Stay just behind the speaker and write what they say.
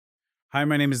Hi,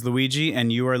 my name is Luigi,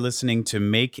 and you are listening to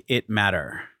Make It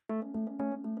Matter.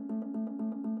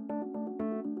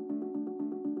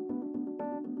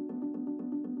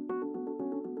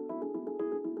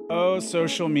 Oh,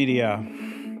 social media.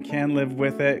 Can live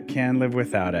with it, can live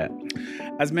without it.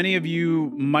 As many of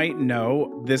you might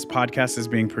know, this podcast is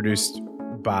being produced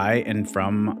by and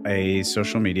from a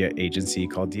social media agency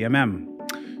called DMM.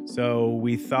 So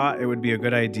we thought it would be a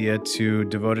good idea to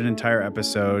devote an entire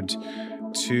episode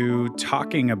to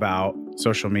talking about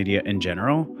social media in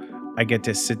general. I get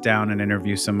to sit down and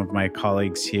interview some of my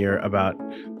colleagues here about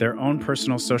their own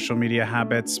personal social media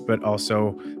habits, but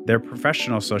also their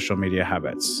professional social media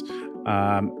habits,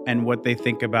 and what they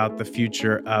think about the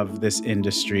future of this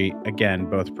industry, again,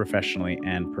 both professionally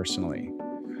and personally.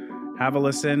 Have a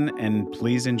listen and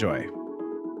please enjoy.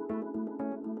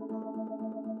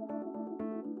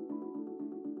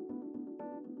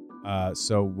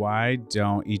 So why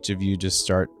don't each of you just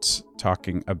start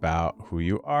talking about who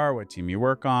you are, what team you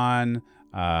work on,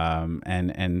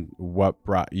 and what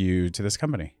brought you to this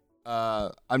company?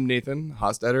 I'm Nathan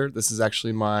Hostetter. This is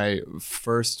actually my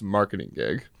first marketing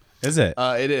gig. Is it?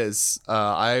 It is.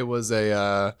 I was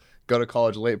a go to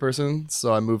college late person,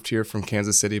 so I moved here from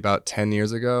Kansas City about 10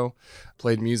 years ago.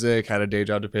 Played music, had a day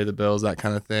job to pay the bills, that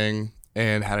kind of thing,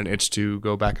 and had an itch to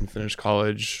go back and finish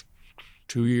college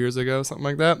 2 years ago, something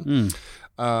like that. And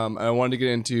I wanted to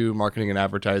get into marketing and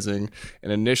advertising. And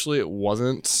initially it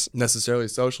wasn't necessarily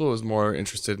social. I was more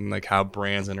interested in like how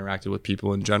brands interacted with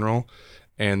people in general.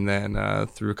 And then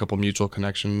through a couple mutual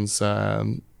connections,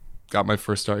 got my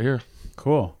first start here.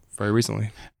 Cool. Very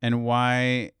recently. And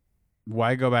why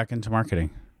go back into marketing?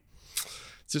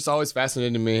 It's just always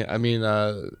fascinating to me. I mean,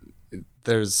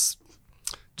 there's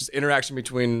just interaction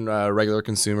between regular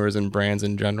consumers and brands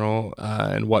in general,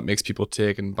 and what makes people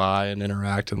tick and buy and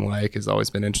interact and like has always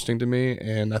been interesting to me.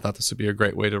 And I thought this would be a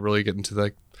great way to really get into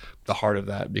the heart of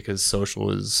that, because social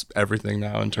is everything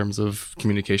now in terms of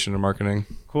communication and marketing.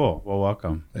 Cool. Well,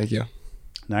 welcome. Thank you.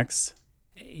 Next.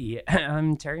 Hey,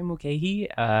 I'm Terry Mulcahy.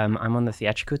 I'm on the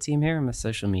theatrical team here. I'm a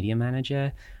social media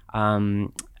manager.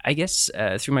 I guess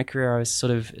through my career, I was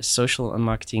sort of social and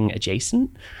marketing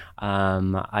adjacent.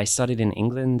 I started in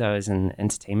England. I was an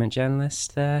entertainment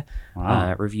journalist there.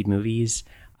 Wow. Reviewed movies.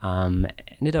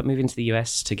 Ended up moving to the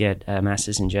US to get a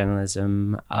master's in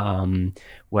journalism,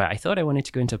 where I thought I wanted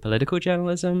to go into political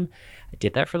journalism. I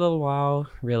did that for a little while,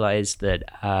 realized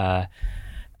that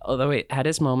although it had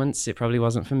its moments, it probably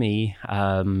wasn't for me.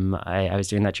 I was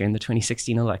doing that during the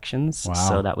 2016 elections. Wow.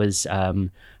 So that was a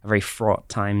very fraught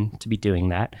time to be doing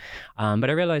that. But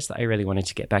I realized that I really wanted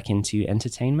to get back into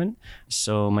entertainment.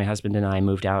 So my husband and I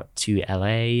moved out to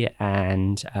LA,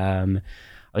 and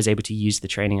I was able to use the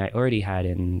training I already had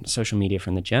in social media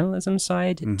from the journalism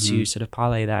side to sort of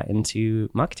parlay that into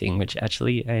marketing, which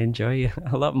actually I enjoy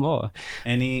a lot more.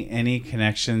 Any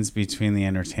connections between the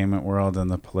entertainment world and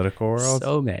the political world?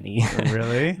 So many.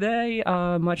 Really? They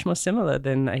are much more similar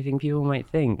than I think people might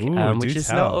think, Ooh, which do is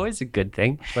tell. not always a good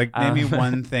thing. Like maybe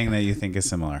one thing that you think is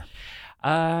similar.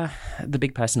 The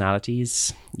big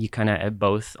personalities, you kind of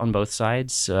both on both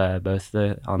sides, both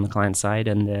on the client side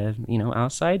and our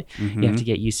side. You have to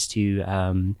get used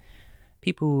to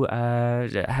people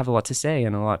have a lot to say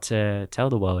and a lot to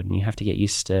tell the world, and you have to get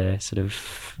used to sort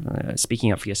of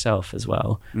speaking up for yourself as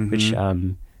well, which is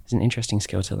an interesting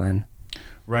skill to learn.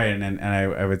 Right, and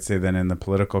I would say then in the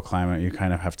political climate, you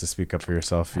kind of have to speak up for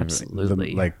yourself.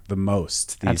 Absolutely. The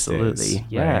most these Absolutely. days.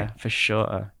 Yeah, Right? for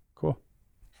sure. Cool.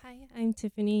 Hi, I'm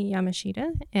Tiffany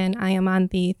Yamashita, and I am on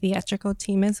the theatrical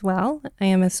team as well. I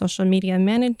am a social media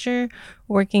manager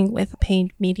working with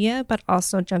paid media, but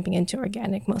also jumping into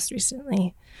organic most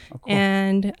recently. Oh, cool.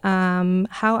 And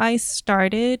how I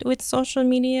started with social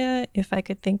media, if I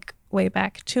could think way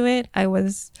back to it, I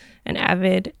was an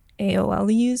avid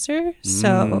AOL user.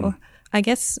 So I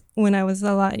guess when I was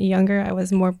a lot younger, I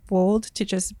was more bold to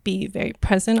just be very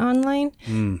present online.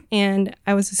 And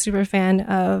I was a super fan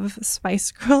of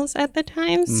Spice Girls at the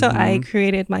time. So I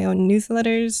created my own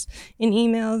newsletters and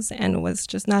emails and was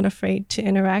just not afraid to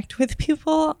interact with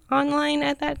people online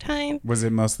at that time. Was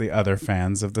it mostly other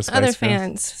fans of the Spice Other Girls?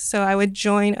 fans. So I would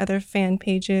join other fan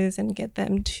pages and get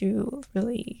them to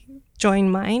really join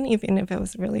mine, even if it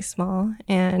was really small.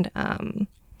 And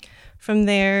from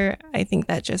there, I think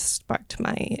that just sparked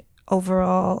my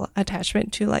overall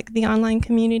attachment to like the online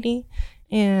community.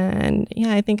 And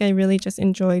yeah, I think I really just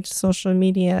enjoyed social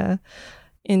media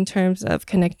in terms of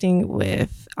connecting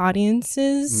with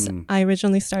audiences. I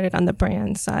originally started on the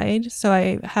brand side, so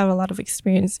I have a lot of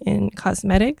experience in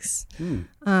cosmetics.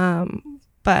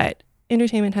 But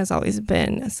entertainment has always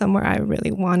been somewhere I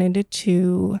really wanted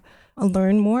to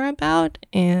learn more about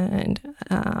and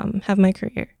have my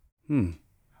career.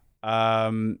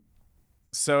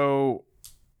 So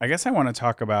I guess I want to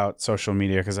talk about social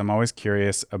media because I'm always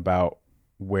curious about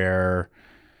where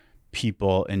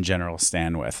people in general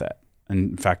stand with it.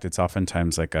 And in fact, it's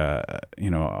oftentimes like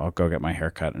I'll go get my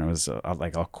hair cut and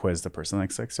I'll quiz the person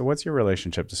like, so what's your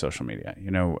relationship to social media?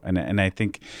 And I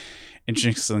think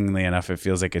interestingly enough, it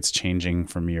feels like it's changing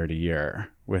from year to year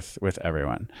with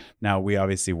everyone. Now, we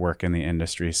obviously work in the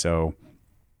industry, so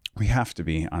we have to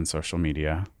be on social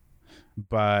media.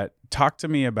 But talk to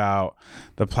me about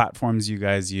the platforms you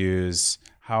guys use,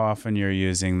 how often you're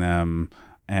using them,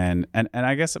 and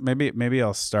I guess maybe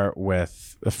I'll start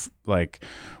with like,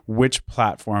 which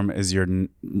platform is your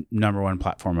number one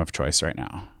platform of choice right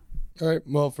now? All right.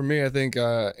 Well, for me, I think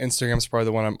Instagram's probably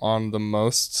the one I'm on the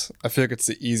most. I feel like it's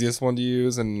the easiest one to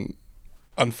use, and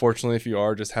unfortunately, if you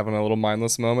are just having a little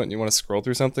mindless moment and you want to scroll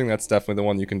through something, that's definitely the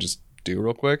one you can just do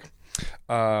real quick.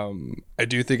 I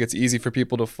do think it's easy for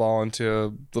people to fall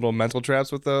into little mental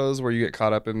traps with those, where you get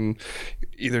caught up in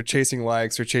either chasing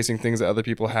likes or chasing things that other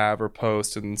people have or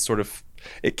post, and sort of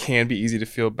it can be easy to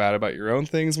feel bad about your own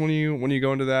things when you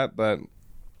go into that. But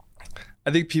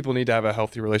I think people need to have a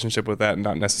healthy relationship with that and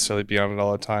not necessarily be on it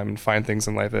all the time, and find things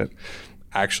in life that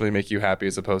actually make you happy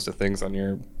as opposed to things on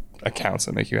your accounts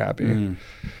that make you happy.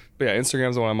 But yeah,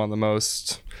 Instagram's the one I'm on the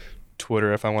most.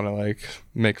 Twitter if I want to like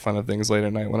make fun of things late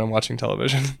at night when I'm watching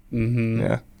television.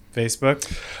 Yeah. Facebook?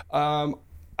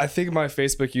 I think my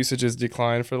Facebook usage has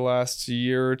declined for the last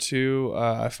year or two.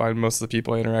 I find most of the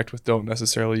people I interact with don't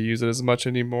necessarily use it as much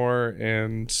anymore,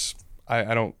 and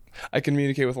I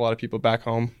communicate with a lot of people back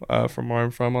home from where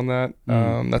I'm from on that.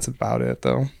 That's about it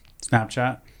though.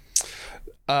 Snapchat?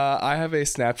 I have a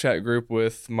Snapchat group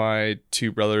with my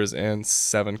 2 brothers and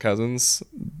 7 cousins.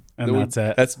 And that's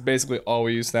it. That's basically all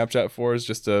we use Snapchat for, is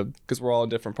just because we're all in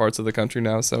different parts of the country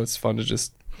now, so it's fun to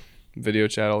just video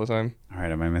chat all the time. All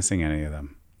right, am I missing any of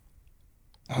them?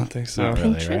 I don't think so. Not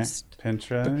really, Pinterest? right?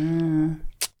 Pinterest?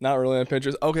 Not really on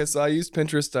Pinterest. Okay, so I used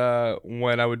Pinterest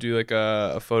when I would do like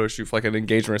a photo shoot for like an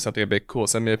engagement or something. I'd be cool,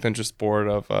 send me a Pinterest board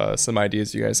of some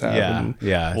ideas you guys have.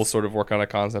 Yeah. We'll sort of work on a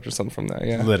concept or something from that.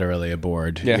 Yeah. Literally a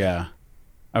board. Yeah.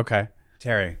 Okay.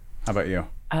 Terry, how about you?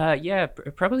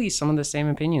 Probably some of the same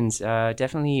opinions.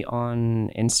 Definitely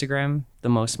on Instagram the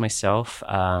most myself.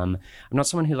 I'm not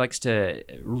someone who likes to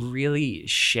really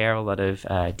share a lot of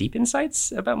deep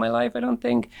insights about my life, I don't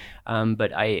think.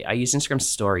 But I use Instagram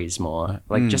stories more,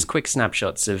 like just quick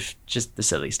snapshots of just the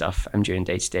silly stuff I'm doing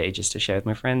day to day, just to share with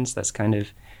my friends. That's kind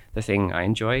of the thing I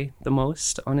enjoy the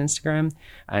most on Instagram.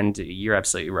 And you're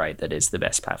absolutely right. That is the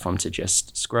best platform to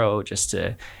just scroll, just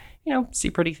to see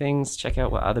pretty things, check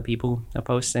out what other people are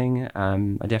posting.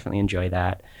 I definitely enjoy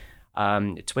that.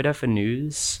 Twitter for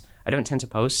news. I don't tend to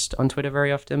post on Twitter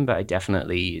very often, but I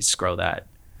definitely scroll that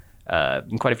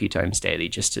quite a few times daily,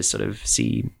 just to sort of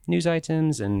see news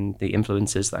items and the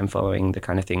influencers that I'm following, the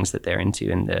kind of things that they're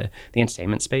into in the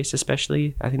entertainment space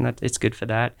especially. I think that it's good for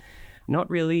that. Not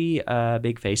really a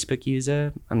big Facebook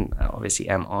user. I obviously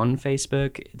am on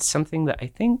Facebook. It's something that I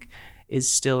think is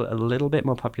still a little bit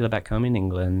more popular back home in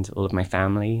England. All of my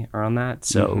family are on that,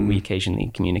 so we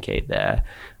occasionally communicate there.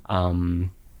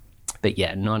 But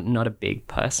yeah, not a big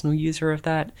personal user of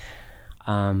that.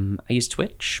 I use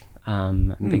Twitch.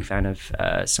 I'm a big fan of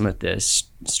some of the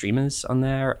streamers on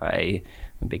there. I'm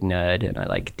a big nerd and I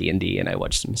like D&D, and I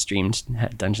watch some streamed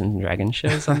Dungeons and Dragons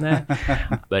shows on there.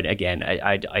 But again,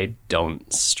 I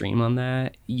don't stream on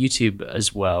there. YouTube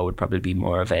as well would probably be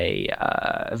more of a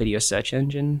video search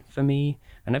engine for me.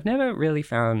 And I've never really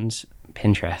found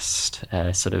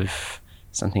Pinterest sort of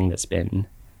something that's been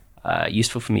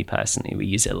useful for me personally. We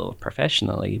use it a little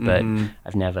professionally, but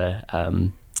I've never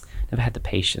had the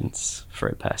patience for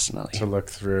it personally. To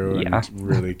look through and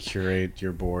really curate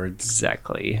your boards.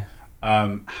 Exactly.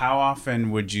 How often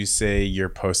would you say you're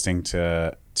posting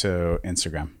to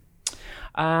Instagram?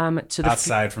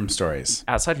 Outside from stories.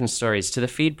 Outside from stories, to the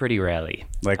feed pretty rarely.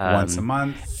 Like once a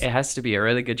month? It has to be a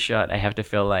really good shot. I have to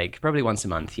feel like, probably once a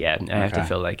month, yeah. I have to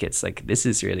feel like it's like, this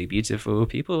is really beautiful.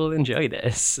 People will enjoy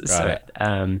this. Got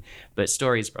it. But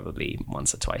stories probably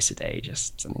once or twice a day,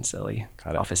 just something silly.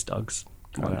 Got it. Office dogs.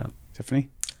 Got it. Tiffany?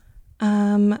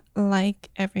 Like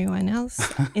everyone else,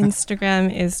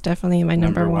 Instagram is definitely my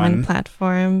number one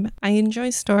platform. I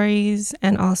enjoy stories,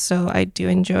 and also I do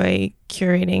enjoy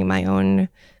curating my own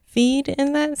feed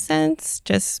in that sense,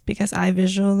 just because I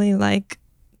visually like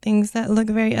things that look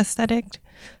very aesthetic.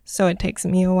 So it takes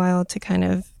me a while to kind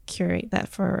of curate that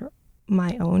for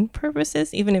my own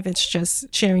purposes, even if it's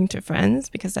just sharing to friends,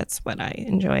 because that's what I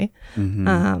enjoy.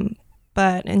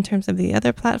 But in terms of the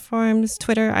other platforms,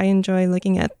 Twitter, I enjoy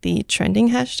looking at the trending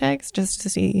hashtags just to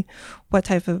see what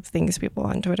type of things people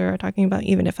on Twitter are talking about,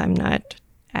 even if I'm not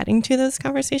adding to those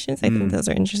conversations. I think those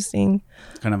are interesting.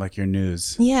 It's kind of like your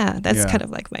news. Yeah, that's kind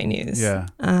of like my news. Yeah.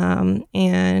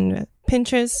 And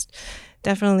Pinterest,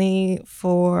 definitely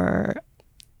for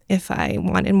if I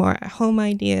wanted more home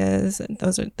ideas,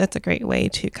 that's a great way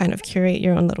to kind of curate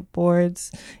your own little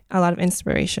boards. A lot of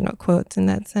inspirational quotes in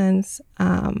that sense.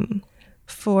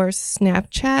 For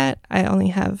Snapchat, I only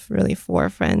have really 4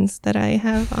 friends that I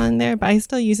have on there, but I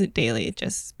still use it daily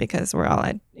just because we're all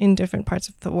in different parts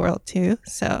of the world too.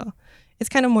 So it's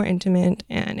kind of more intimate,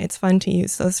 and it's fun to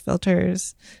use those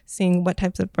filters, seeing what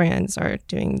types of brands are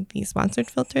doing these sponsored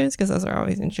filters, because those are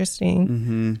always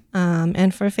interesting.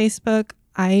 And for Facebook,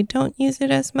 I don't use it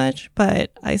as much,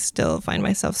 but I still find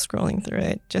myself scrolling through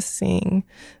it, just seeing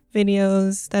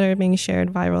videos that are being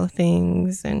shared, viral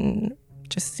things, and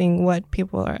just seeing what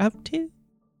people are up to.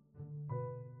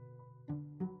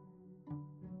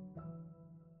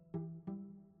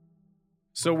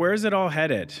 So where's it all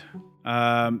headed?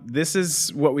 This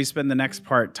is what we spend the next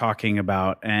part talking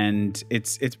about, and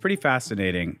it's pretty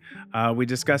fascinating. We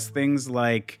discuss things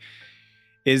like,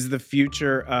 is the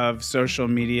future of social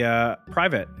media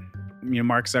private?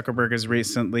 Mark Zuckerberg has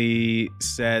recently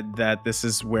said that this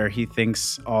is where he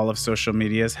thinks all of social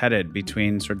media is headed,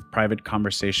 between sort of private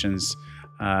conversations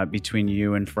between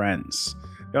you and friends.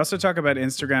 We also talk about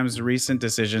Instagram's recent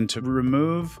decision to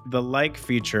remove the like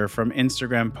feature from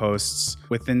Instagram posts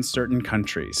within certain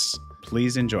countries.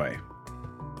 Please enjoy.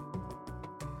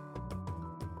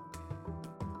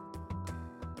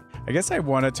 I guess I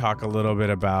want to talk a little bit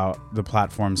about the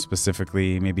platform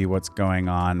specifically, maybe what's going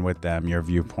on with them, your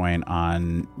viewpoint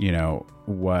on,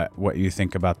 what you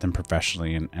think about them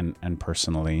professionally and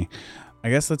personally. I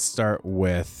guess let's start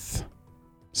with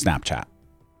Snapchat.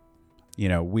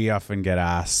 We often get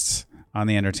asked on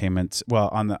the entertainment,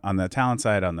 on the talent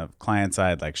side, on the client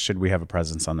side, like, should we have a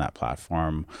presence on that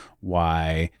platform?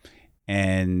 Why?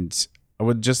 And I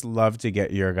would just love to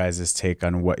get your guys' take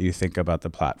on what you think about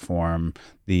the platform,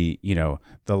 the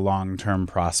long-term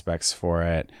prospects for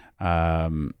it,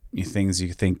 things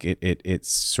you think it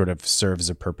sort of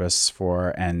serves a purpose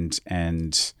for, and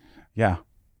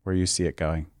where you see it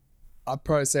going. I'd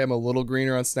probably say I'm a little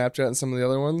greener on Snapchat than some of the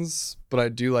other ones, but I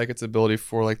do like its ability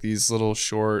for like these little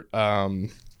short,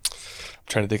 I'm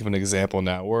trying to think of an example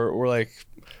now. We're like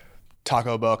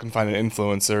Taco Bell can find an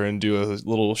influencer and do a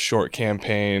little short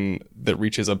campaign that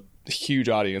reaches a huge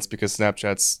audience, because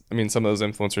Snapchat's, some of those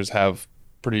influencers have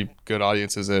pretty good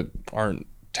audiences that aren't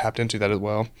tapped into that as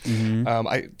well.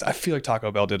 I feel like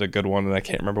Taco Bell did a good one, and I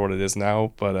can't remember what it is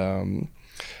now, but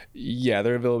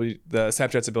their ability, the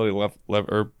Snapchat's ability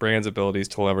or brand's abilities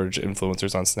to leverage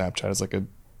influencers on Snapchat is like a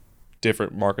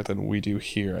different market than we do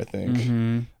here, I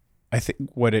think. I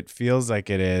think what it feels like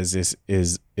it is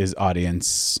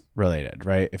audience related,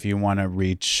 right? If you want to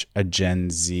reach a Gen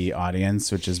Z audience,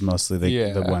 which is mostly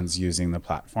the ones using the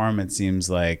platform, it seems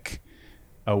like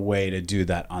a way to do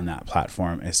that on that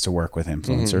platform is to work with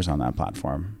influencers on that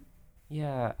platform.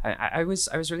 Yeah, I was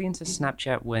really into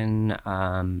Snapchat when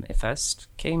it first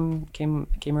came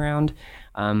around,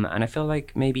 and I feel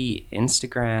like maybe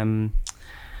Instagram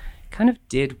kind of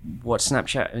did what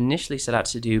Snapchat initially set out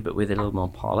to do, but with a little more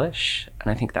polish.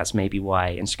 And I think that's maybe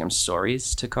why Instagram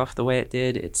Stories took off the way it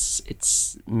did.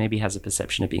 It's maybe has a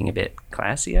perception of being a bit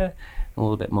classier, a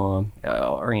little bit more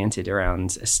oriented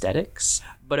around aesthetics.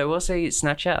 But I will say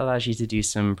Snapchat allows you to do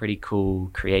some pretty cool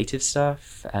creative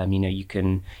stuff. You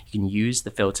can use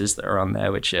the filters that are on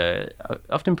there, which are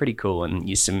often pretty cool, and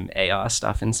use some AR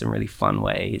stuff in some really fun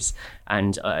ways.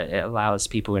 And it allows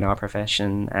people in our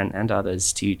profession and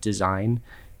others to design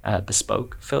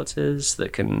bespoke filters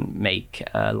that can make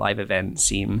a live event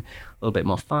seem a little bit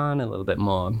more fun, a little bit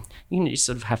more, you can just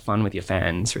sort of have fun with your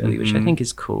fans, really, which I think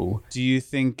is cool. Do you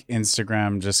think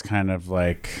Instagram just kind of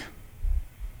like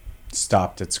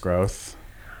stopped its growth?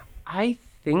 I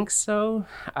think so.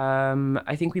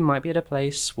 I think we might be at a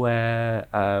place where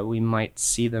we might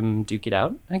see them duke it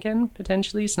out again,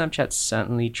 potentially. Snapchat's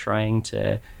certainly trying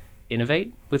to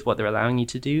innovate with what they're allowing you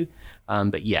to do.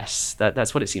 But yes,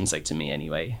 that's what it seems like to me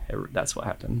anyway. That's what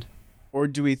happened. Or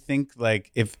do we think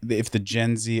like if the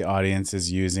Gen Z audience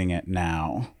is using it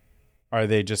now, are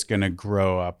they just going to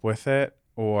grow up with it?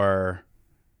 Or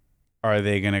are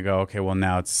they going to go, okay, well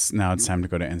now it's time to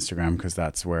go to Instagram because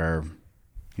that's where,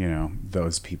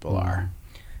 those people are?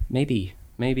 Maybe.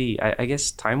 I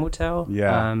guess time will tell.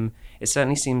 Yeah. It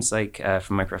certainly seems like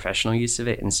from my professional use of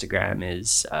it, Instagram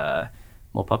is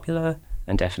more popular.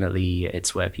 and definitely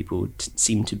it's where people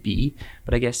seem to be.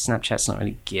 But I guess Snapchat's not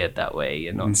really geared that way.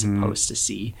 You're not supposed to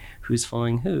see who's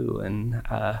following who and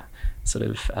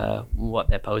what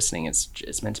they're posting.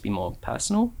 It's meant to be more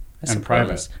personal, I suppose.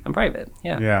 Private. And private,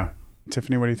 yeah. Yeah.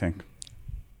 Tiffany, what do you think?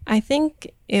 I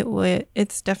think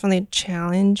it's definitely a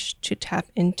challenge to tap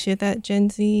into that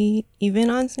Gen Z even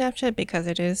on Snapchat because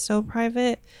it is so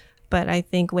private. But I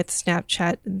think with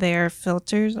Snapchat, their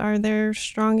filters are their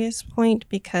strongest point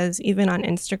because even on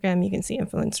Instagram, you can see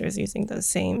influencers using those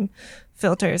same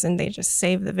filters and they just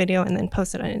save the video and then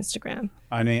post it on Instagram.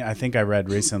 I mean, I think I read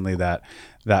recently that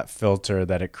filter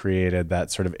that it created, that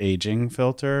sort of aging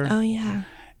filter. Oh, yeah.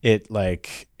 It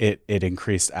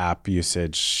increased app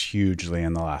usage hugely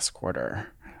in the last quarter.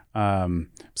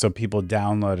 So people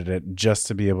downloaded it just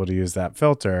to be able to use that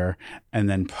filter and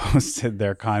then posted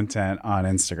their content on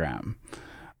Instagram,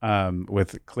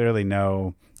 with clearly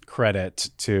no credit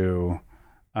to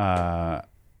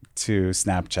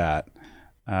Snapchat.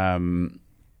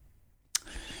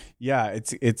 Yeah,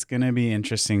 it's going to be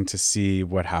interesting to see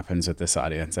what happens with this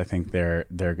audience. I think they're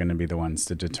going to be the ones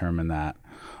to determine that.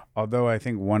 Although I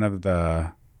think one of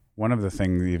the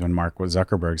things even Mark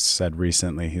Zuckerberg said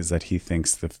recently is that he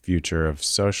thinks the future of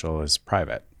social is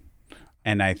private.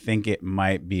 And I think it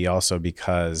might be also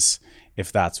because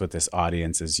if that's what this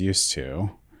audience is used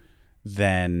to,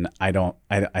 then I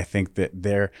think that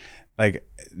they're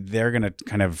going to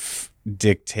kind of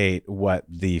dictate what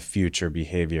the future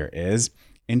behavior is.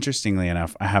 Interestingly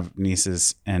enough, I have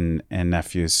nieces and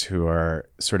nephews who are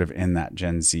sort of in that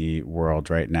Gen Z world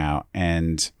right now,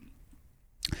 and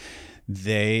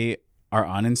they are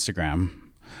on Instagram.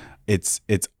 It's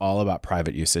all about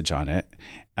private usage on it.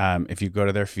 If you go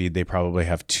to their feed, they probably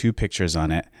have 2 pictures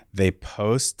on it. They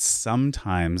post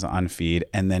sometimes on feed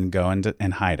and then go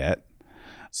and hide it.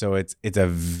 So it's a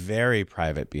very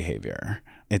private behavior.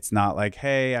 It's not like,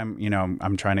 hey,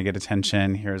 I'm trying to get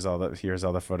attention. Here's all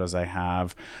the photos I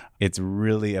have. It's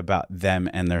really about them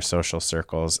and their social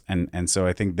circles. And so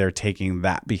I think they're taking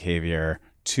that behavior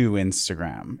to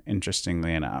Instagram,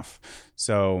 interestingly enough.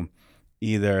 So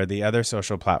either the other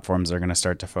social platforms are going to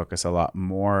start to focus a lot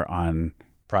more on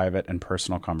private and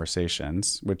personal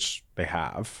conversations, which they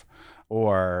have,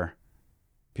 or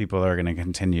people are going to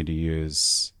continue to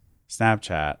use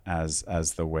Snapchat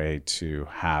as the way to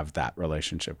have that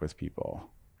relationship with people.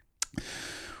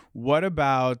 What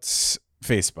about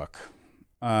Facebook?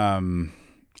 I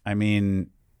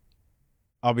mean,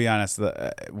 I'll be honest,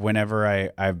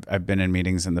 whenever I've been in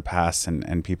meetings in the past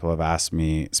and people have asked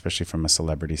me, especially from a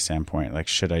celebrity standpoint, like,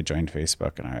 should I join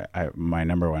Facebook? And my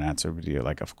number one answer would be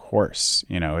like, of course.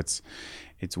 It's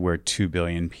where 2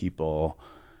 billion people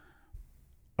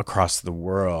across the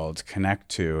world connect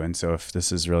to. And so if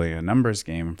this is really a numbers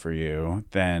game for you,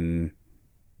 then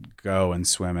go and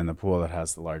swim in the pool that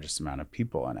has the largest amount of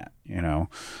people in it,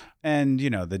 And,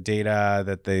 the data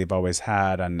that they've always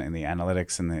had and the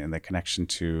analytics and the connection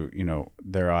to,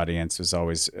 their audience has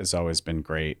always been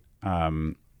great.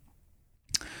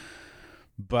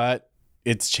 But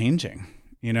it's changing.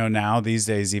 Now these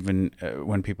days, even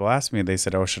when people ask me, they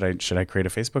said, oh, should I create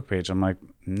a Facebook page? I'm like,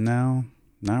 no,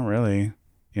 not really,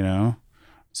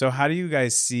 So how do you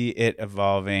guys see it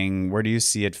evolving? Where do you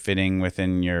see it fitting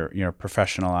within your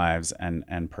professional lives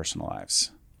and personal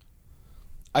lives?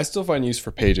 I still find use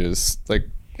for pages. Like,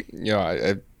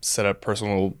 I set up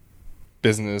personal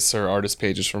business or artist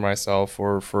pages for myself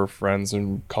or for friends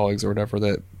and colleagues or whatever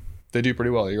that they do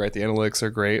pretty well. You're right. The analytics are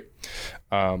great.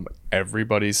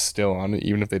 Everybody's still on it,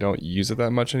 even if they don't use it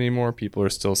that much anymore. People are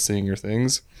still seeing your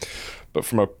things. But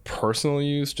from a personal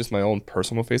use, just my own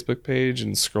personal Facebook page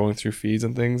and scrolling through feeds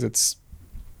and things, it's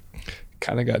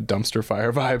kind of got dumpster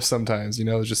fire vibes sometimes.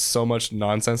 There's just so much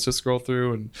nonsense to scroll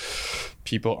through and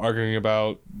people arguing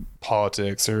about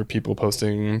politics or people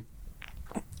posting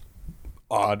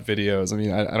odd videos. I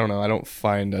mean, I don't know. I don't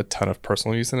find a ton of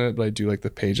personal use in it, but I do like the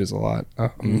pages a lot.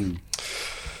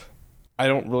 I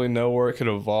don't really know where it could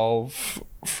evolve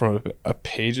from a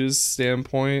pages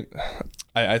standpoint.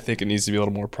 I think it needs to be a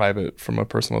little more private from a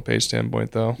personal page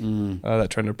standpoint, though. That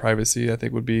trend of privacy, I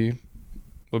think, would be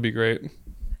great.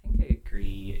 I think I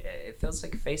agree. It feels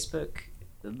like Facebook,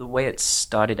 the way it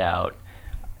started out,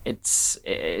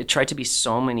 it tried to be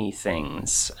so many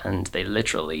things, and they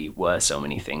literally were so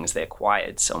many things. They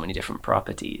acquired so many different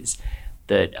properties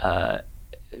that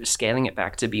scaling it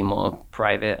back to be more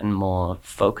private and more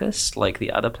focused, like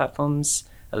the other platforms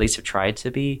at least have tried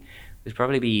to be, would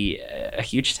probably be a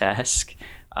huge task.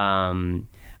 And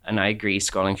I agree,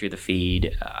 scrolling through the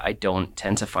feed, I don't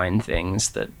tend to find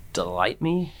things that delight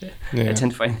me. Yeah. I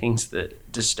tend to find things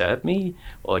that disturb me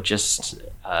or just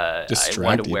I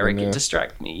wonder where it can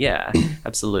distract me. Yeah,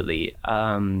 absolutely.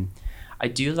 I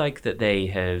do like that they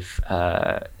have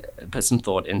put some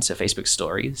thought into Facebook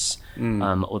stories,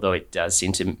 although it does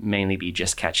seem to mainly be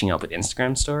just catching up with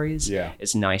Instagram stories. Yeah.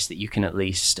 It's nice that you can at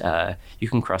least, you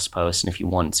can cross-post, and if you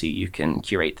want to, you can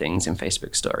curate things in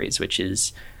Facebook stories, which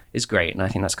is great. And I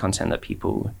think that's content that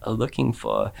people are looking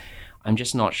for. I'm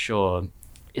just not sure.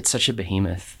 It's such a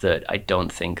behemoth that I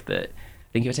think it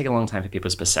would take a long time for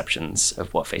people's perceptions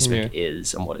of what Facebook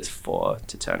is and what it's for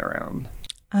to turn around.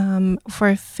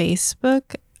 For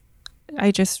Facebook,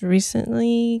 I just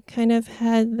recently kind of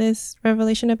had this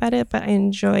revelation about it, but I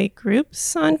enjoy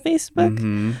groups on Facebook.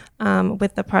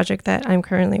 With the project that I'm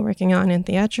currently working on in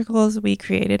theatricals, we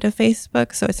created a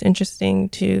Facebook, so it's interesting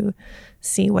to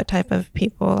see what type of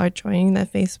people are joining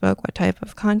that Facebook, what type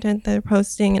of content they're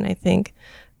posting, and I think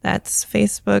that's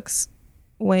Facebook's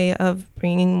way of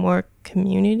bringing more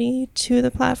community to the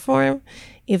platform,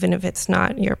 even if it's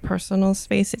not your personal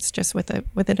space, it's just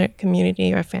within a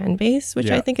community or fan base, which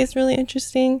I think is really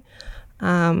interesting.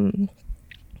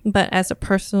 But as a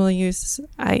personal use,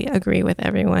 I agree with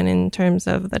everyone in terms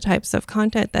of the types of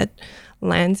content that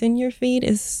lands in your feed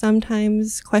is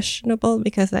sometimes questionable,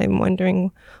 because I'm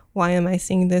wondering, why am I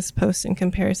seeing this post in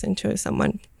comparison to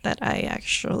someone that I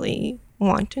actually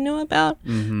want to know about?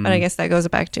 But I guess that goes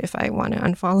back to, if I want to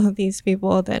unfollow these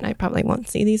people, then I probably won't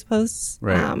see these posts.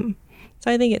 Right. So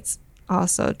I think it's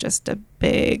also just a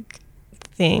big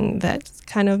thing that's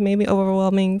kind of maybe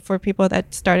overwhelming for people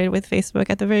that started with Facebook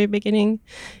at the very beginning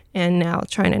and now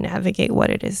trying to navigate what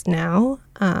it is now.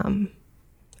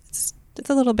 It's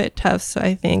a little bit tough. So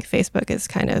I think Facebook is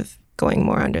kind of going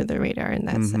more under the radar in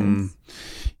that sense.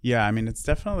 Yeah, I mean, it's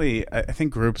definitely, I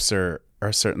think groups are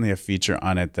certainly a feature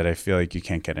on it that I feel like you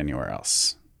can't get anywhere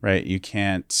else, right? You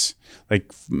can't,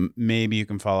 like, maybe you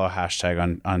can follow a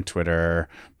hashtag on Twitter,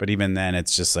 but even then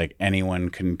it's just like anyone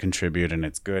can contribute, and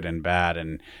it's good and bad,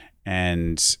 and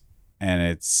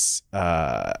it's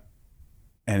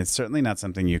certainly not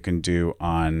something you can do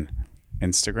on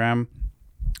Instagram.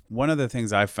 One of the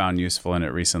things I found useful in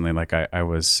it recently, like I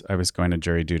was going to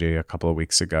jury duty a couple of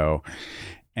weeks ago,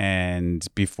 and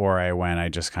before I went, I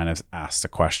just kind of asked a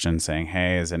question saying,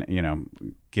 hey,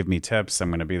 give me tips. I'm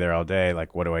going to be there all day.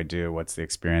 Like, what do I do? What's the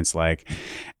experience like?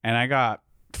 And I got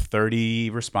 30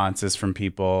 responses from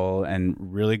people and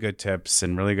really good tips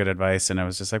and really good advice. And I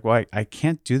was just like, well, I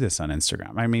can't do this on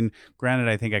Instagram. I mean, granted,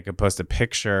 I think I could post a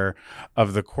picture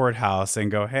of the courthouse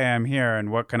and go, hey, I'm here, and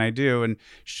what can I do? And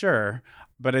sure,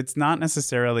 but it's not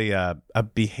necessarily a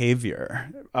behavior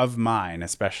of mine,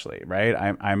 especially,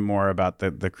 right? I'm more about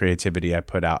the creativity I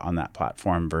put out on that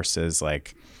platform versus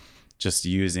like just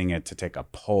using it to take a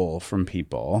poll from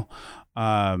people.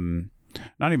 Not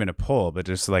even a poll, but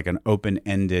just like an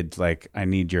open-ended, like, I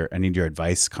need your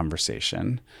advice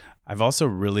conversation. I've also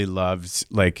really loved,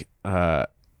 like,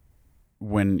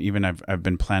 when even I've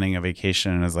been planning a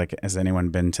vacation, and is like, has anyone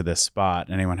been to this spot?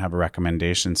 Anyone have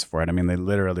recommendations for it? I mean, they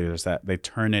literally, they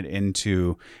turn it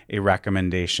into a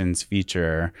recommendations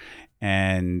feature,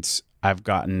 and I've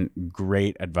gotten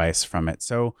great advice from it.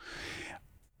 So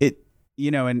it,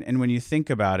 and when you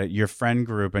think about it, your friend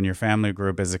group and your family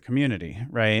group is a community,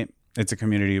 right? It's a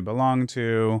community you belong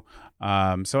to.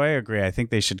 So I agree. I think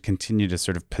they should continue to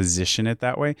sort of position it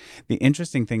that way. The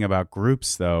interesting thing about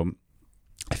groups, though,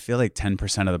 I feel like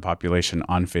 10% of the population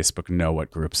on Facebook know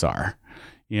what groups are.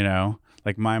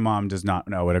 Like, my mom does not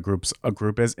know what a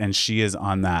group is, and she is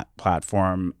on that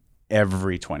platform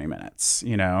every 20 minutes,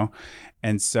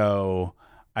 And so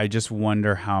I just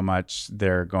wonder how much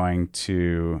they're going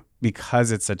to,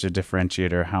 because it's such a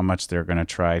differentiator, how much they're going to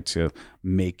try to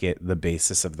make it the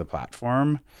basis of the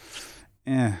platform.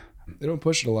 They don't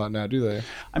push it a lot now, do they?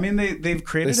 I mean, they've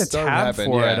created a tab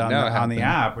for it on the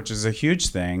app, which is a huge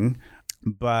thing.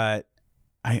 But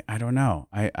I don't know.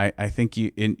 I think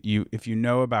if you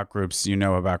know about groups, you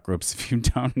know about groups. If you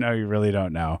don't know, you really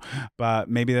don't know. But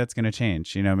maybe that's going to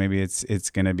change. Maybe it's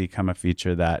going to become a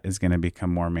feature that is going to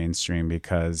become more mainstream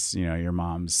because, your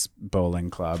mom's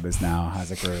bowling club has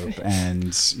a group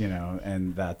and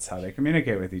that's how they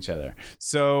communicate with each other.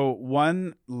 So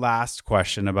one last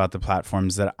question about the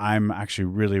platforms that I'm actually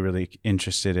really, really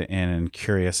interested in and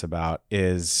curious about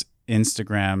is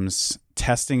Instagram's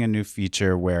testing a new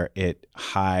feature where it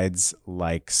hides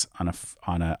likes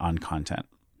on content.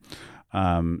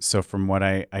 So from what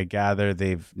I gather,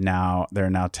 they're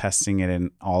now testing it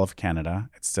in all of Canada.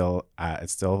 It's still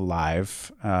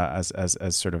live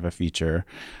as sort of a feature,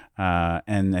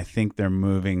 and I think they're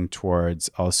moving towards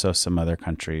also some other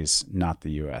countries, not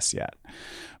the U.S. yet.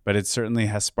 But it certainly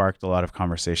has sparked a lot of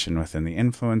conversation within the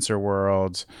influencer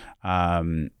world.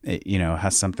 It,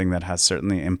 has something that has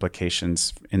certainly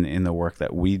implications in the work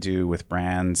that we do with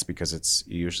brands, because it's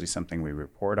usually something we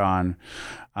report on.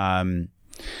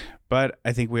 But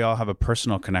I think we all have a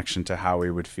personal connection to how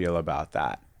we would feel about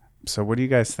that. So what do you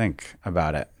guys think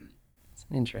about it? It's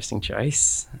an interesting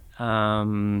choice.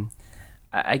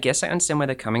 I guess I understand where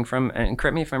they're coming from, and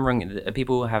correct me if I'm wrong.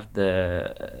 People have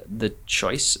the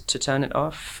choice to turn it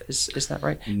off. Is that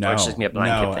right? No, or it's just me a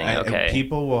blanket thing. Okay.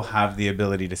 People will have the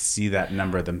ability to see that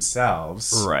number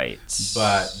themselves, right?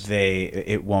 But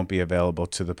it won't be available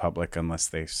to the public unless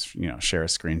they share a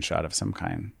screenshot of some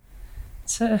kind.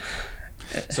 So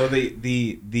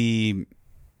the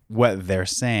what they're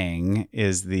saying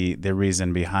is the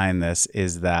reason behind this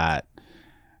is that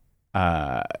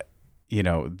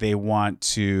they want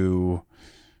to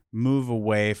move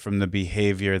away from the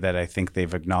behavior that I think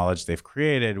they've acknowledged they've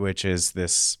created, which is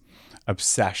this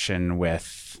obsession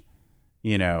with,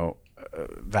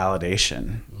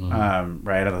 validation,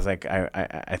 right? I was like,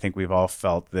 I think we've all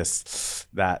felt this,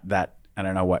 that I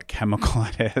don't know what chemical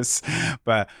it is,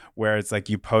 but where it's like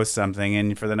you post something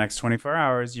and for the next 24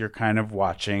 hours, you're kind of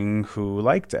watching who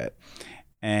liked it.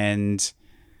 And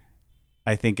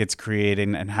I think it's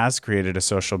creating and has created a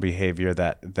social behavior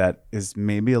that is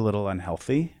maybe a little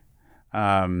unhealthy.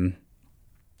 Now,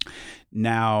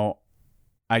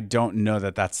 I don't know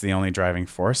that that's the only driving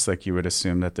force. Like you would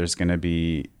assume that there's going to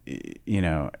be,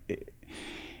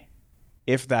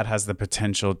 if that has the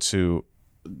potential to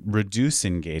reduce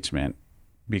engagement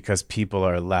because people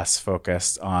are less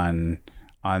focused on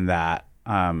that,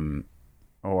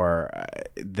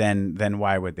 then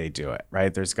why would they do it,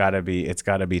 right? It's got to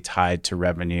be tied to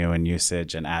revenue and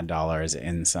usage and ad dollars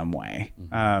in some way.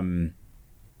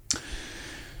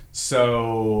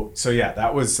 So yeah,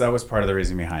 that was part of the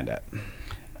reason behind it.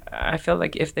 I feel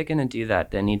like if they're going to do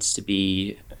that, there needs to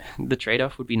be, the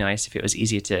trade-off would be nice if it was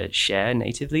easier to share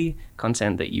natively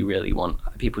content that you really want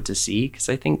people to see. Because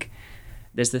I think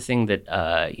there's the thing that,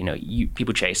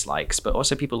 people chase likes, but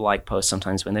also people like posts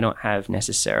sometimes when they don't have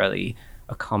necessarily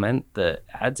a comment that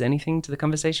adds anything to the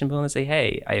conversation, but want to say,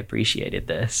 hey, I appreciated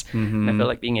this. Mm-hmm. I feel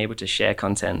like being able to share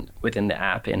content within the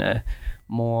app in a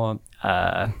more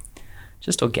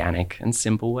just organic and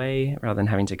simple way, rather than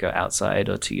having to go outside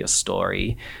or to your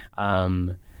story,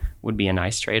 would be a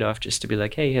nice trade-off, just to be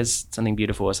like, hey, here's something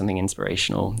beautiful or something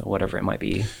inspirational or whatever it might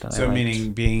be. So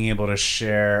meaning being able to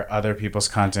share other people's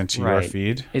content to your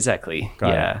feed? Exactly.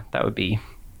 That would be,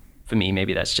 for me,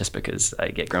 maybe that's just because I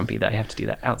get grumpy that I have to do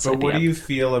that outside. But what do you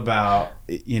feel about,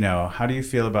 how do you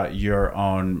feel about your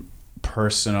own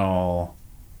personal,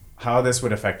 how this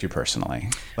would affect you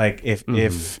personally? Like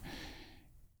if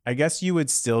I guess you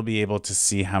would still be able to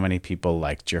see how many people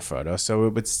liked your photo. So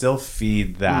it would still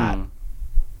feed that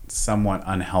somewhat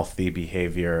unhealthy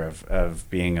behavior of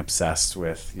being obsessed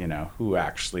with, who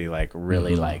actually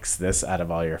really likes this out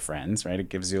of all your friends, right? It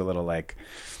gives you a little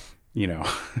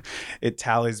it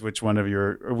tallies which one of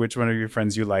your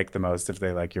friends you like the most if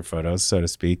they like your photos, so to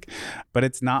speak. But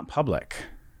it's not public.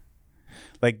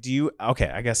 I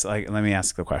guess let me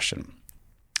ask the question.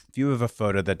 If you have a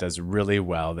photo that does really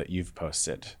well that you've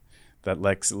posted, that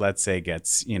let's say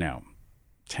gets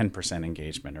 10%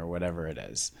 engagement or whatever it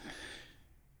is,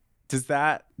 does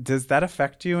that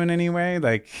affect you in any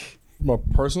way? From a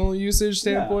personal usage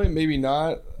standpoint, maybe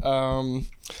not. I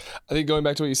think going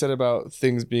back to what you said about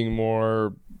things being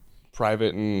more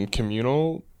private and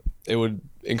communal, it would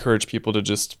encourage people to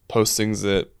just post things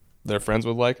that their friends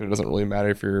would like, and it doesn't really matter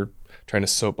if you're trying to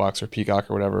soapbox or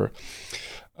peacock or whatever.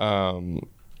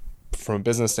 From a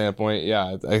business standpoint,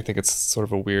 I think it's sort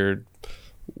of a weird,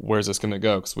 where's this going to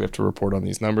go? Because we have to report on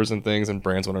these numbers and things, and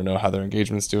brands want to know how their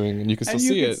engagement's doing, and you can still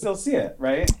see it. Still see it,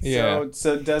 right? Yeah.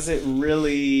 So does it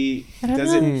really? I don't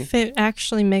know if it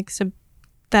actually makes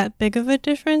that big of a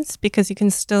difference, because you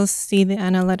can still see the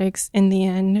analytics in the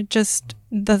end. Just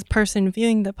the person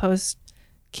viewing the post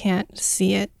can't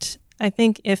see it. I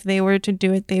think if they were to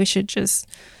do it, they should just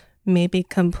maybe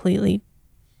completely,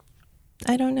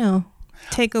 I don't know,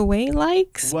 take away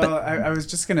likes. Well, I was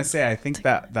just gonna say, I think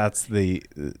that's the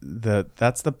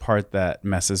part that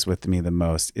messes with me the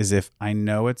most, is if I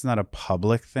know it's not a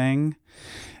public thing,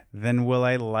 then will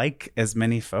I like as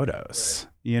many photos?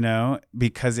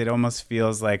 Because it almost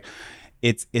feels like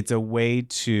it's a way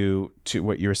to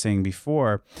what you were saying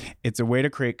before. It's a way to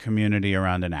create community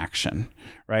around an action,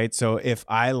 right? So if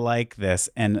I like this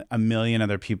and a million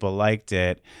other people liked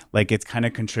it, like it's kind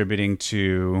of contributing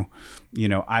to,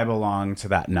 I belong to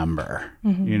that number.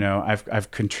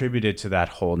 I've contributed to that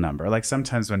whole number. Like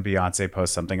sometimes when Beyonce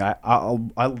posts something,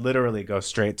 I'll literally go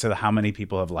straight to how many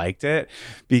people have liked it,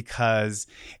 because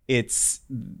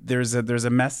there's a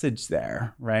message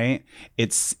there, right?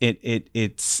 It's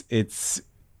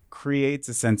creates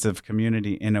a sense of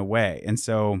community in a way. And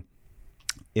so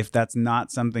if that's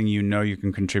not something you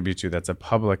can contribute to, that's a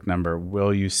public number,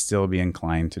 will you still be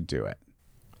inclined to do it?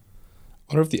 I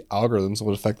wonder if the algorithms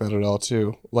would affect that at all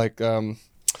too. Like,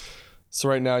 so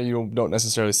right now you don't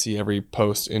necessarily see every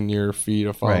post in your feed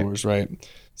of followers, right?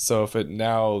 So if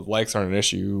likes aren't an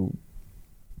issue,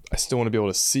 I still want to be able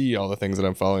to see all the things that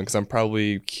I'm following, because I'm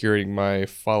probably curating my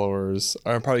followers.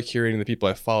 I'm probably curating the people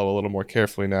I follow a little more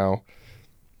carefully now.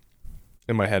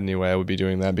 In my head anyway, I would be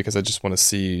doing that because I just want to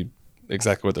see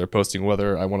exactly what they're posting,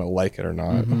 whether I want to like it or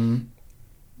not.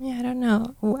 Yeah, I don't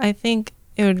know. I think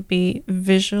it would be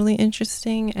visually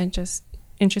interesting and just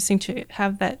interesting to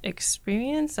have that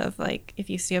experience of, like, if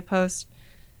you see a post,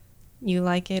 you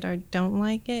like it or don't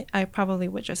like it. I probably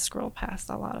would just scroll past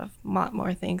a lot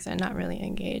more things and not really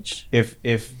engage. If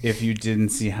you didn't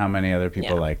see how many other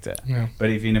people liked it. Yeah.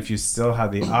 But even if you still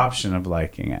had the option of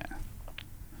liking it.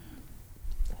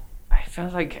 I feel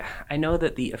like I know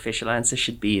that the official answer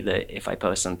should be that if I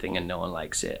post something and no one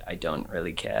likes it, I don't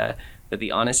really care. But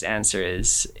the honest answer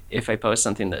is, if I post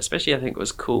something that especially I think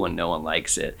was cool and no one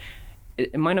likes it,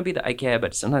 it might not be that I care,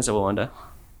 but sometimes I will wonder,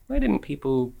 why didn't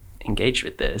people engage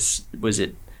with this? Is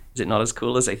it not as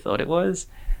cool as I thought it was?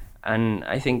 And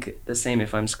I think the same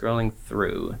if I'm scrolling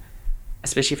through,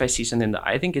 especially if I see something that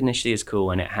I think initially is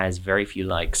cool and it has very few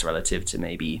likes relative to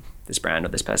maybe this brand or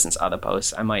this person's other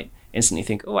posts, I might instantly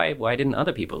think, why didn't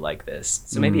other people like this?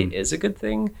 So maybe it is a good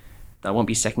thing. I won't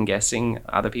be second guessing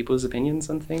other people's opinions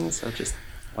on things. I'll just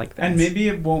like that. And maybe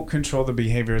it won't control the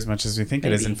behavior as much as we think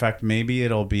it is. In fact, maybe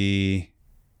it'll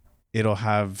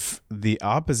have the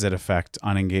opposite effect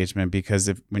on engagement,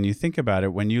 because when you think about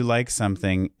it, when you like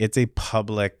something, it's a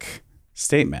public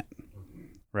statement,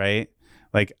 right?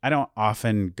 Like, I don't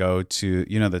often go to,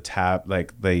 the tab,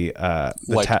 like the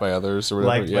liked by others or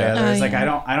whatever. Liked by others. Like,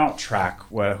 I don't track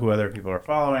who other people are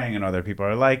following and other people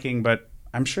are liking, but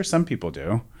I'm sure some people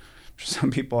do.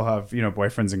 Some people have,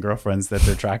 boyfriends and girlfriends that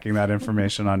they're tracking that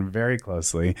information on very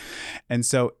closely. And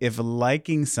so if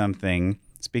liking something,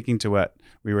 speaking to what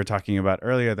we were talking about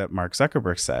earlier that Mark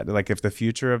Zuckerberg said, like, if the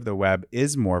future of the web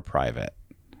is more private,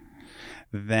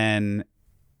 then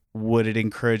would it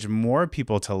encourage more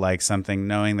people to like something,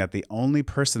 knowing that the only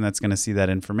person that's going to see that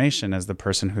information is the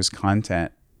person whose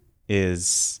content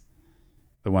is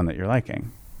the one that you're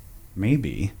liking?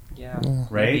 Maybe. Yeah.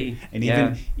 Right? Maybe.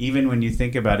 And even when you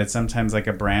think about it, sometimes like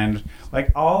a brand,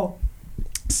 like, I'll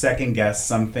second guess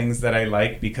some things that I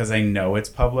like because I know it's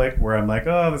public, where I'm like,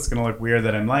 oh, this is going to look weird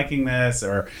that I'm liking this,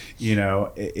 or,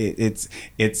 it's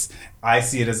I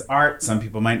see it as art. Some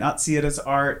people might not see it as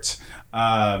art.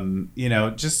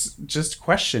 Just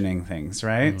questioning things,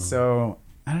 right? So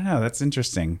I don't know. That's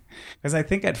interesting, because I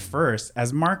think at first,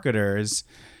 as marketers,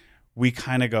 we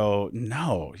kind of go,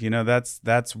 no,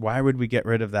 that's why would we get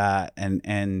rid of that?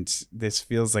 And this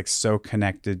feels like so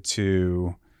connected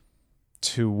to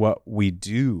what we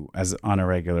do on a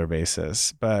regular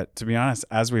basis. But to be honest,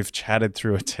 as we've chatted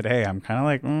through it today, I'm kind of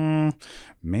like,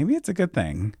 maybe it's a good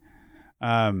thing.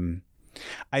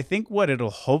 I think what it'll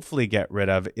hopefully get rid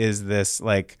of is this,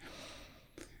 like,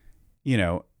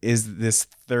 is this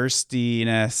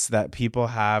thirstiness that people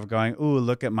have going, ooh,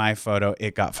 look at my photo,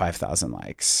 it got 5,000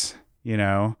 likes.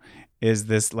 Is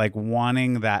this like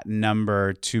wanting that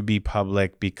number to be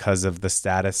public because of the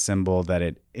status symbol that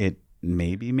it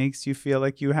maybe makes you feel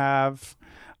like you have.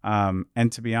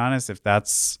 And to be honest, if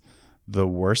that's the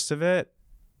worst of it,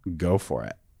 go for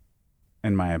it,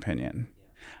 in my opinion.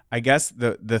 I guess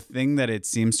the thing that it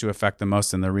seems to affect the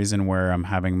most, and the reason where I'm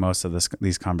having most of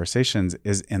these conversations,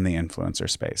 is in the influencer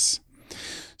space.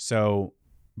 So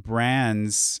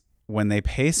brands, when they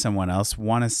pay someone else,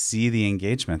 want to see the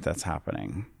engagement that's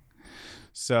happening.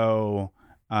 So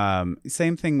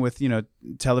same thing with,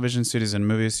 television studios and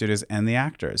movie studios and the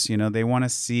actors. They want to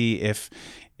see if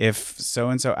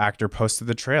so-and-so actor posted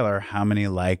the trailer, how many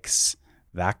likes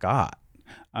that got.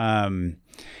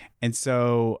 And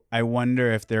so I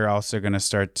wonder if they're also going to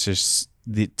start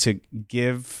to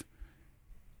give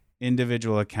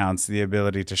individual accounts the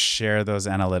ability to share those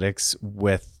analytics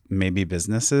with maybe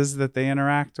businesses that they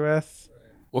interact with.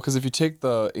 Well, because if you take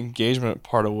the engagement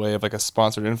part away of like a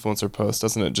sponsored influencer post,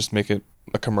 doesn't it just make it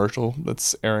a commercial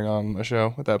that's airing on a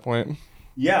show at that point?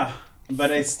 Yeah,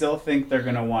 but I still think they're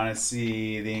going to want to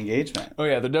see the engagement. Oh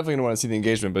yeah, they're definitely gonna want to see the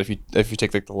engagement. But if you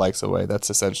take like the likes away, that's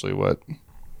essentially what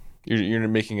you're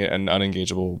making it an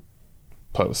unengageable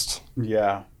post.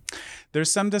 Yeah. There's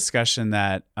some discussion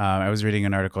that I was reading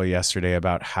an article yesterday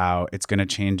about how it's going to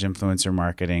change influencer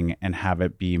marketing and have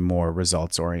it be more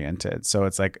results oriented. So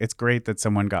it's like, it's great that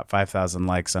someone got 5,000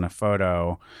 likes on a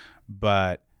photo,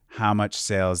 but how much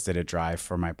sales did it drive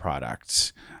for my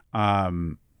product?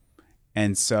 And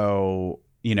so,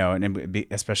 you know, and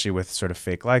especially with sort of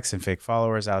fake likes and fake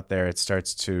followers out there, it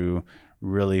starts to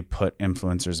really put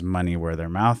influencers' money where their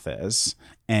mouth is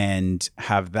and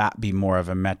have that be more of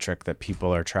a metric that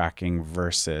people are tracking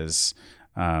versus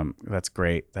that's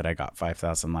great that I got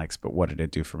 5,000 likes, but what did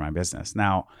it do for my business?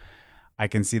 Now, I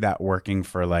can see that working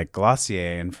for like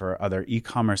Glossier and for other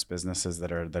e-commerce businesses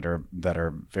that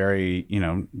are very, you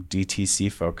know,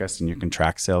 DTC focused and you can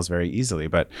track sales very easily.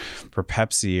 But for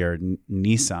Pepsi or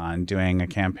Nissan doing a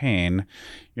campaign,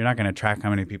 you're not going to track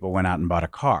how many people went out and bought a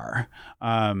car.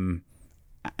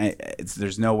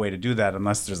 There's no way to do that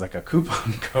unless there's like a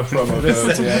coupon code.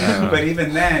 But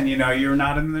even then, you know, you're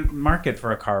not in the market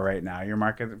for a car right now. You're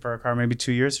market for a car maybe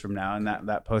 2 years from now, and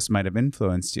that post might have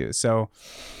influenced you. So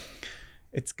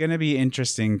it's going to be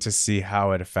interesting to see how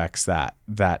it affects that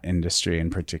industry in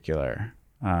particular.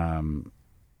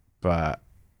 But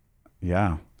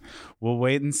yeah, we'll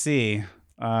wait and see.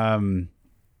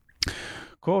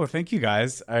 Cool. Thank you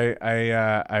guys.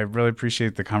 I really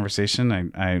appreciate the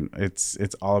conversation.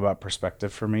 It's all about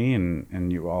perspective for me,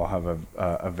 and you all have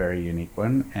a very unique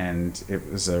one, and it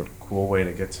was a cool way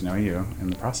to get to know you in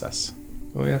the process.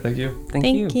 Oh yeah, thank you.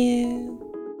 Thank you.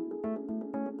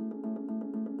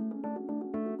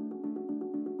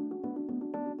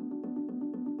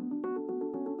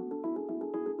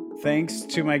 Thanks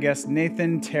to my guests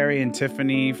Nathan, Terry, and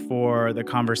Tiffany for the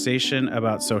conversation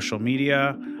about social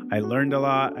media. I learned a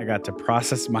lot. I got to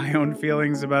process my own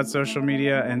feelings about social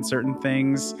media and certain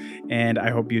things, and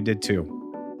I hope you did too.